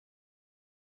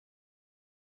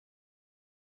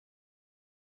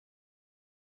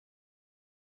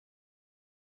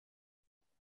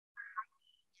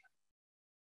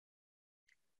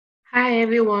Hi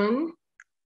everyone,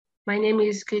 my name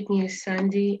is Good News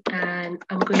Sandy and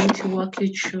I'm going to walk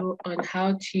you through on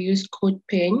how to use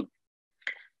Codepen.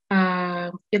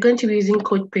 You're going to be using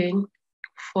Codepen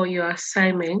for your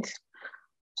assignment.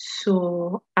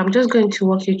 So I'm just going to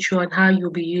walk you through on how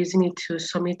you'll be using it to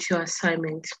submit your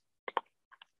assignment.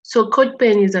 So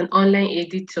Codepen is an online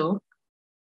editor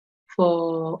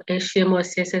for HTML,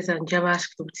 CSS, and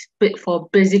JavaScript for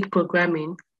basic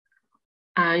programming.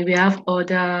 And we have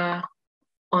other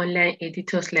online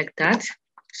editors like that.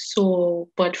 So,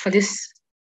 but for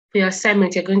your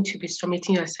assignment, you're going to be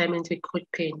submitting your assignment with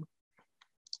Codepen.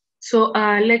 So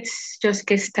let's just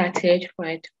get started,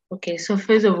 right? Okay, so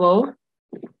first of all,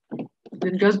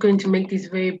 we're just going to make this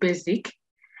very basic.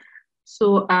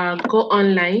 So go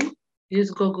online,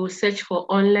 use Google, search for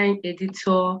online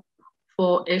editor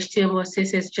for HTML,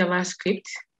 CSS, JavaScript.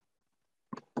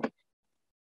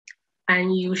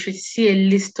 And you should see a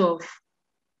list of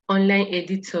online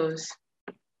editors.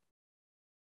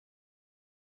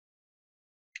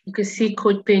 You can see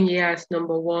Codepen here as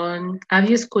number one. I've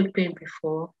used Codepen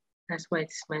before. That's why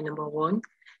it's my number one.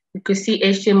 You can see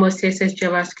HTML, CSS,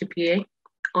 JavaScript here.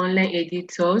 Online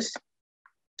editors.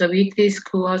 W3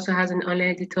 School also has an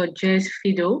online editor. JS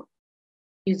Fido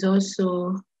is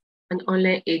also an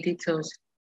online editor.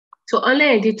 So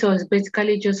online editors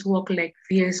basically just work like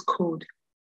VS Code.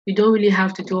 You don't really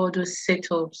have to do all those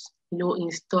setups,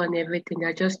 install and everything.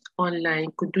 They're just online.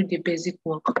 You could do the basic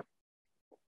work.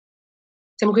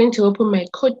 So I'm going to open my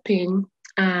Codepen,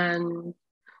 and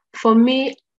for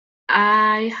me,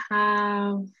 I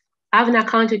have an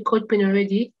account with Codepen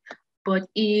already, but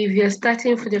if you're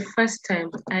starting for the first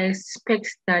time, I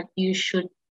expect that you should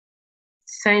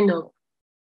sign up.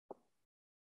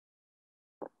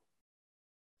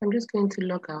 I'm just going to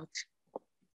log out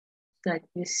so that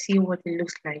you see what it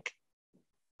looks like.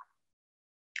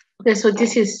 Okay, so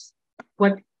this is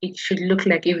what it should look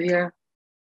like if you're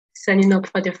signing up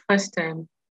for the first time.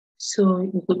 So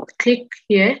you could click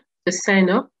here to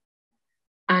sign up,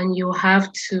 and you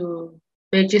have to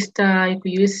register. You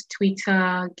could use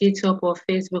Twitter, GitHub, or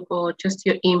Facebook, or just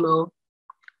your email.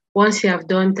 Once you have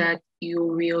done that, you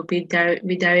will be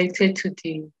redirected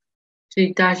to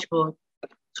the dashboard.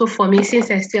 So for me,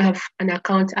 since I still have an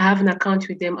account, I have an account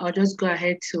with them, I'll just go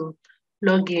ahead to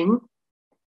log in.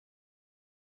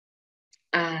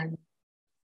 And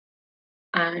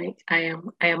I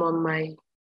am on my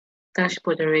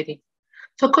dashboard already.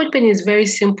 So Codepen is very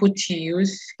simple to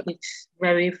use. It's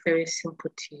very, very simple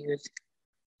to use.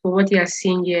 So what you are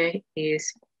seeing here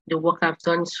is the work I've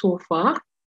done so far.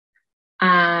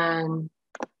 And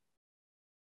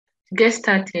to get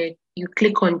started, you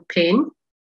click on Pen.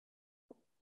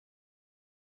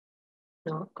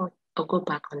 No, I'll go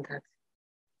back on that.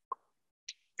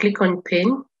 Click on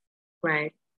Pen,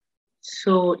 right?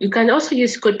 So you can also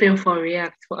use Codepen for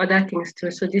React, for other things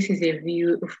too. So this is a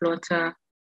Vue, a Flutter.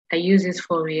 I use this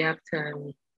for React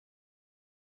and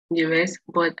the rest.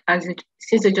 But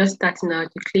since you're just starting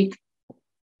out, you click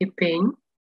the Pen.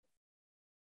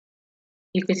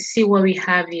 You can see what we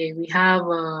have here. We have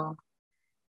an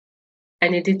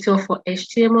editor for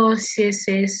HTML,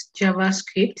 CSS,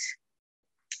 JavaScript,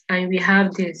 and we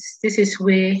have this. This is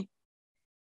where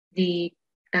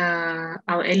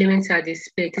our elements are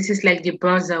displayed. This is like the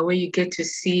browser where you get to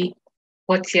see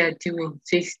what you are doing.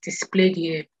 So it's displayed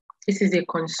here. This is a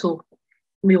console.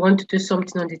 We want to do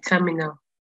something on the terminal.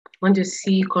 Want to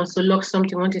see console log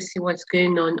something, want to see what's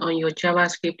going on your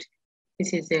JavaScript.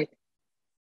 This is it.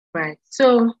 Right.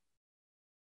 So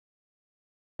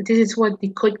this is what the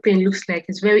Codepen looks like.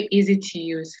 It's very easy to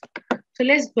use. So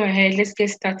let's go ahead, let's get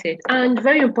started. And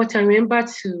very important, remember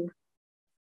to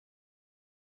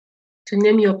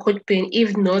name your Codepen.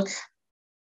 If not,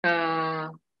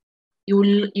 you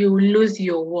will lose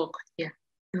your work. Yeah.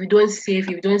 If you don't save, if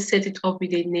you don't set it up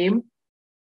with a name,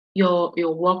 your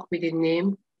work with a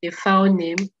name, a file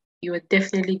name, you are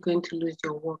definitely going to lose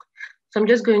your work. So I'm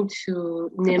just going to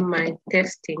name my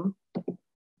testing.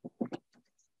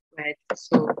 Right.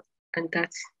 So, and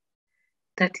that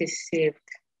is saved.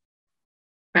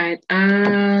 Right.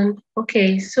 And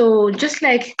okay, so just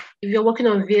like if you're working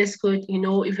on VS Code,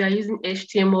 if you're using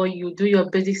HTML, you do your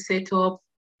basic setup,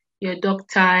 your doc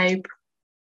type,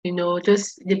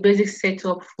 just the basic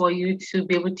setup for you to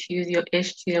be able to use your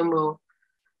HTML,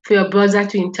 for your browser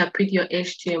to interpret your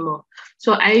HTML.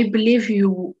 So I believe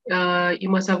you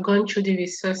must have gone through the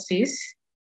resources,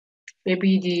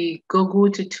 maybe the Google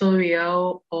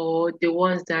tutorial or the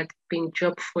ones that have been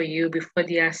dropped for you before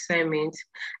the assignment.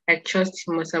 I trust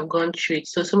you must have gone through it.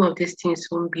 So some of these things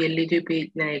won't be a little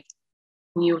bit like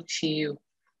new to you.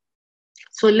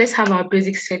 So let's have our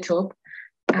basic setup.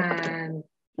 And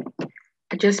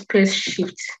I just press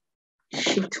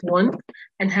shift 1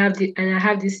 and I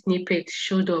have this snippet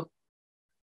showed up,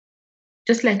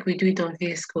 just like we do it on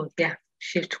VS Code. Yeah,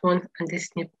 shift 1 and this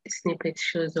snippet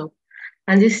shows up.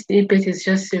 And this snippet is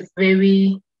just a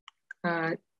very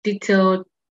detailed,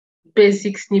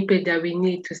 basic snippet that we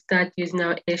need to start using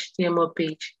our HTML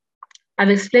page. I've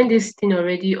explained this thing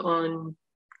already on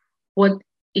what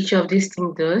each of these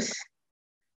things does,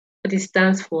 what it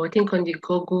stands for, I think on the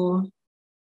Google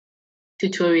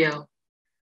tutorial.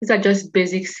 These are just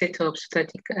basic setups so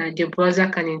that the browser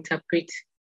can interpret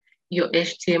your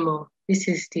HTML. This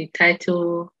is the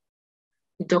title,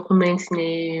 the document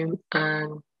name,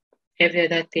 and every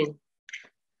other thing.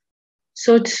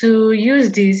 So to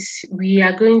use this, we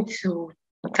are going to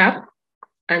tap,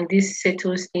 and this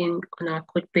settles in on our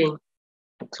Codepen.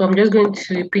 So I'm just going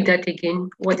to repeat that again.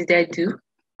 What did I do?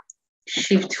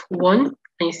 Shift 1, and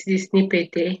you see the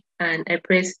snippet there, and I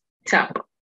press tap,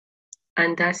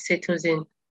 and that settles in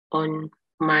on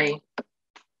my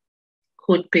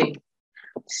Codepen.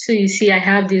 So you see I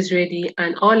have this ready,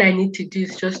 and all I need to do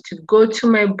is just to go to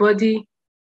my body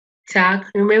tag.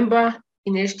 Remember,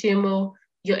 in HTML,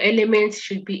 your elements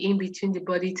should be in between the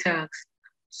body tags.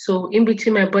 So in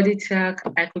between my body tag,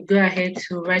 I could go ahead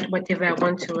to write whatever I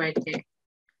want to write there.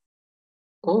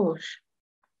 Oh,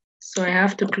 so I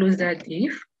have to close that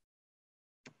div.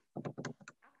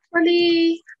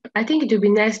 Actually, I think it would be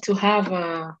nice to have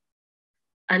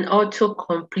an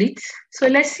autocomplete. So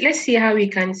let's see how we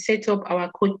can set up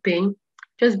our Codepen,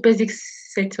 just basic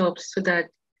setups so that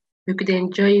we could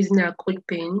enjoy using our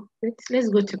Codepen. Let's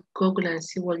go to Google and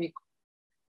see what we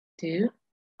could do.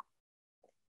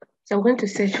 So I'm going to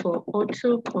search for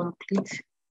autocomplete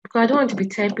because I don't want to be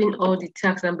typing all the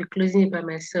tags and be closing it by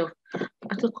myself.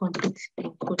 Autocomplete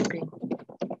in Codepen.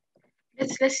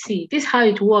 Let's see. This is how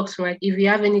it works, right? If you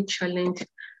have any challenge,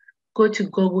 go to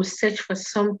Google, search for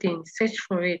something, search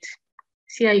for it.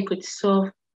 See how you could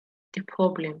solve the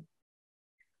problem.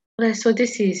 Okay, so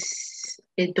this is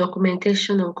a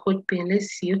documentation on Codepen. Let's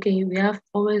see. Okay, we have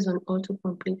always on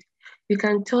autocomplete. You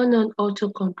can turn on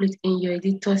autocomplete in your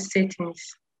editor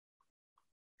settings.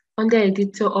 Under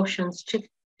editor options, check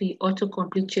the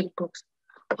autocomplete checkbox.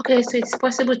 Okay, so it's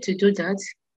possible to do that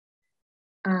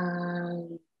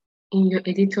in your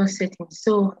editor settings.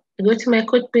 So I go to my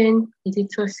Codepen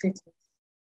editor settings.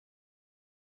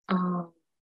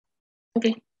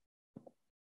 Okay,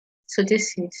 so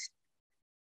this is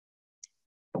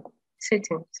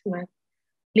settings, right?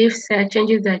 Leave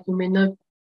changes that you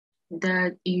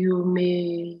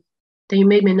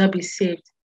may not be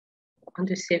saved. I want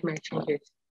to save my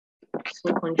changes.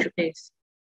 So Ctrl S.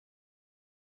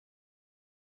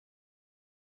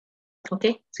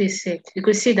 Okay, so it's saved. You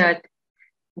could see that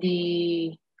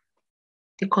there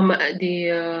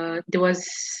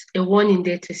was a warning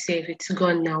there to save. It's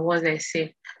gone now once I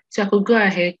save. So I could go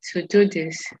ahead to do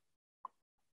this.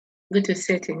 Go to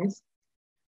settings,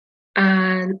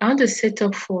 and I want to set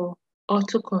up for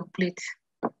autocomplete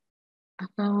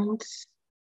accounts.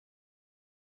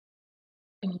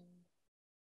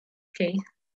 Okay.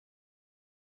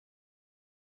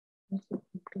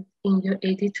 In your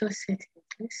editor settings,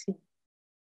 let's see.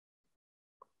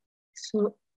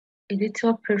 So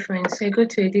editor preference. So I go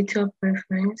to editor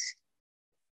preference,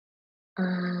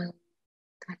 and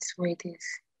that's where it is.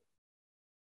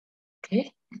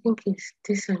 Okay, I think it's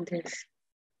this and this.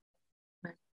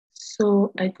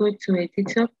 So I go to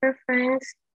editor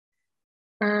preference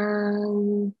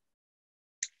and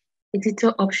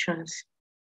editor options,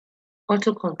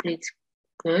 autocomplete.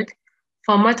 Good.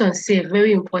 Format and save,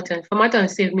 very important. Format and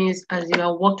save means as you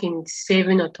are working, it's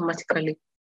saving automatically.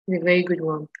 It's a very good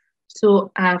one.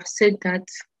 So I've set that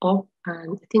up,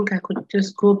 and I think I could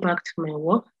just go back to my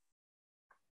work.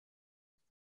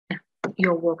 Yeah,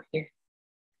 your work here.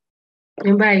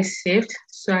 Remember I saved,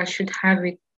 so I should have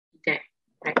it there.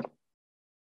 Right?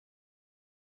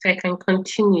 So I can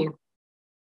continue.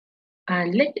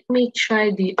 And let me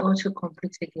try the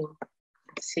autocomplete again.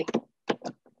 Let's see.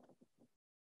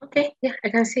 Okay, yeah, I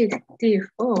can see it. Div.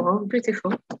 Oh,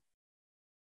 beautiful.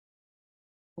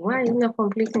 Why is it not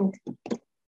completing it?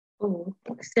 Oh,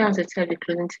 still have to tell the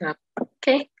closing tab.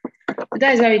 Okay, so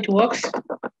that's how it works.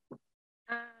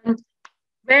 And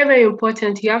very, very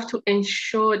important, you have to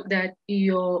ensure that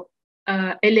your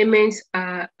elements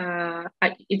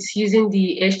it's using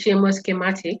the HTML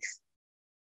schematics.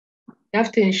 You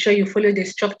have to ensure you follow the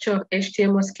structure of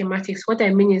HTML schematics. What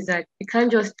I mean is that you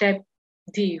can't just type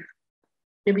div.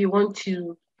 Maybe you want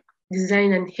to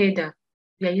design an header.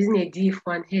 You are using a div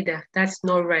for an header. That's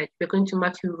not right. We're going to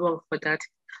mark you wrong for that.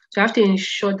 So you have to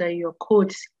ensure that your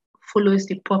code follows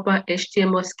the proper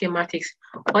HTML schematics.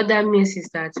 What that means is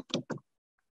that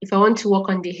if I want to work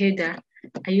on the header,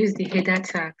 I use the header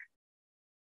tag.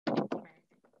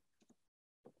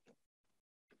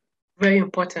 Very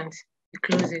important. You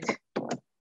close it.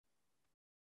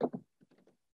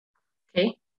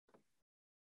 Okay.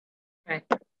 Right.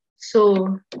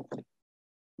 So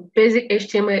basic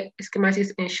HTML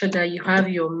schematics ensure that you have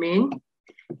your main,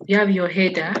 you have your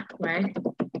header, right?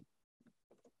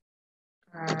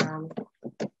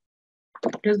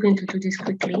 Just going to do this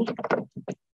quickly,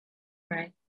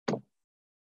 right?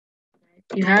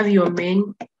 You have your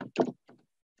main,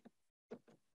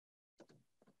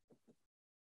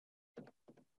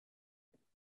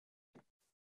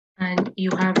 and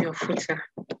you have your footer.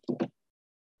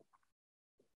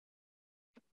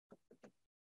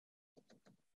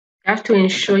 You have to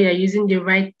ensure you're using the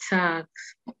right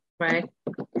tags, right?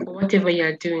 For whatever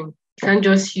you're doing. You can't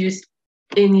just use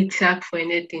any tag for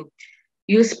anything.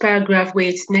 Use paragraph where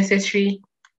it's necessary.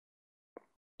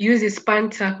 Use the span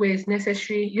tag where it's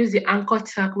necessary. Use the anchor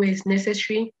tag where it's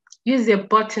necessary. Use the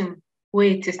button where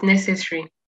it is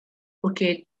necessary.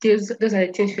 Okay, those are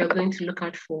the things we are going to look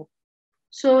out for.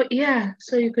 So yeah,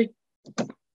 so you could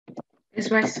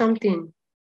just write something.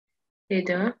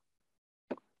 Header.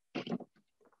 You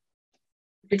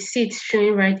could see it's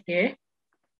showing right here.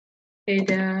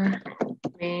 Header,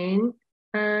 main,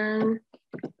 and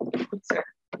footer.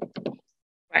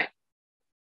 Right.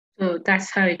 So that's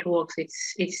how it works.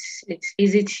 It's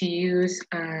easy to use,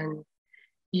 and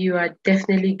you are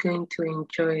definitely going to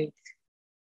enjoy it.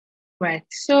 Right.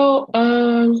 So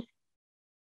I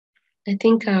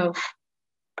think I've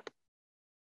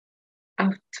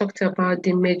talked about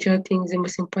the major things, the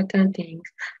most important things.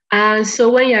 And so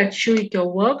when you're through with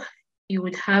your work, you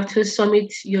would have to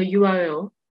submit your URL.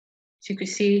 So you could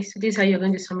see, so this is how you're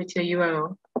going to submit your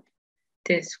URL.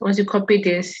 This, once you copy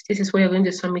this, this is what you're going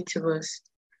to submit to us.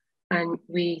 And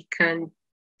we can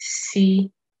see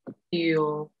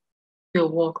your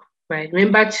work, right?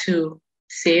 Remember to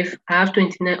save. I have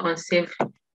 29 unsaved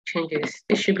changes.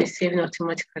 This should be saved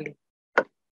automatically.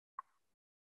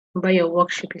 Remember your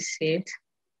work should be saved.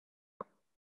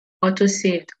 Auto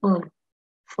saved on.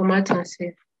 Format on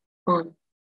save on.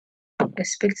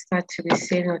 Expect that to be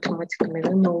saved automatically. I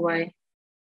don't know why.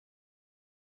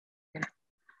 Yeah.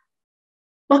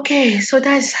 Okay, so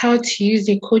that's how to use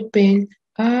the Codepen.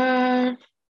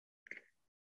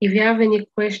 If you have any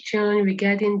question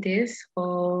regarding this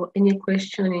or any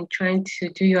question in trying to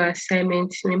do your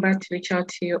assignment, remember to reach out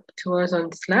to us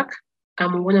on Slack.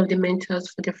 I'm one of the mentors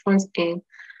for the front end,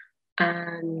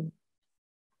 and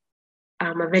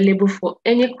I'm available for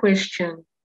any question,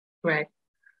 right?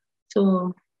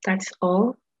 So that's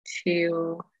all.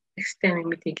 Till next time we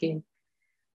meet again.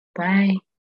 Bye.